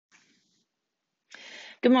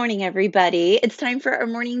Good morning, everybody. It's time for our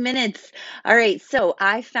morning minutes. All right, so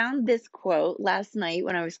I found this quote last night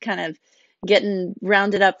when I was kind of getting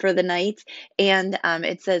rounded up for the night, and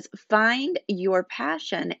it says, "Find your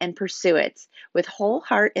passion and pursue it with whole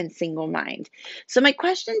heart and single mind." So, my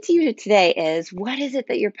question to you today is, what is it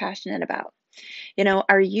that you're passionate about?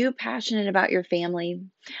 Are you passionate about your family?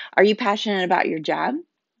 Are you passionate about your job?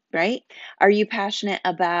 Right? Are you passionate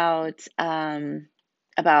about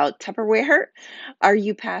Tupperware? Are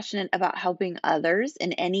you passionate about helping others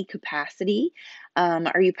in any capacity?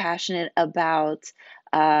 Are you passionate about,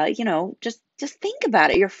 just think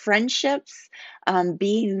about it. Your friendships,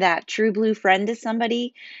 being that true blue friend to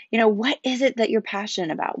somebody. What is it that you're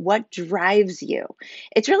passionate about? What drives you?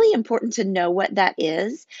 It's really important to know what that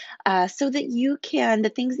is, so that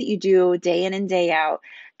the things that you do day in and day out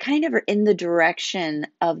kind of are in the direction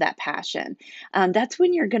of that passion. That's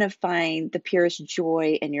when you're going to find the purest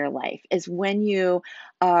joy in your life, is when you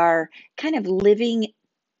are kind of living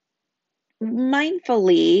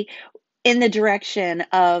mindfully in the direction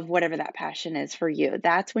of whatever that passion is for you.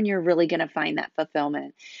 That's when you're really going to find that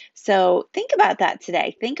fulfillment. So think about that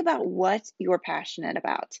today. Think about what you're passionate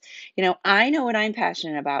about. I know what I'm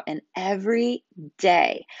passionate about, and every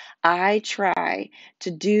day I try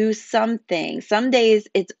to do something. Some days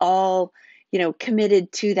it's all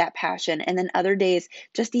committed to that passion. And then other days,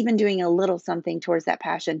 just even doing a little something towards that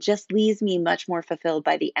passion just leaves me much more fulfilled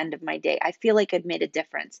by the end of my day. I feel like I've made a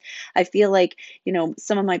difference. I feel like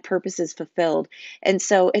some of my purpose is fulfilled. And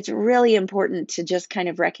so it's really important to just kind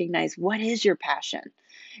of recognize, what is your passion,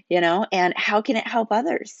 and how can it help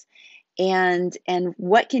others? And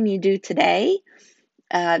what can you do today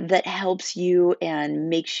that helps you and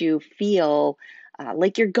makes you feel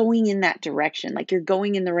like you're going in that direction, like you're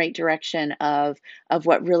going in the right direction of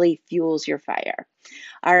what really fuels your fire.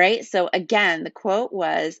 All right. So again, the quote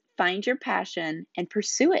was, "Find your passion and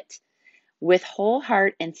pursue it with whole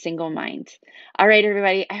heart and single mind." All right,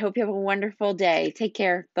 everybody, I hope you have a wonderful day. Take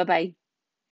care. Bye bye.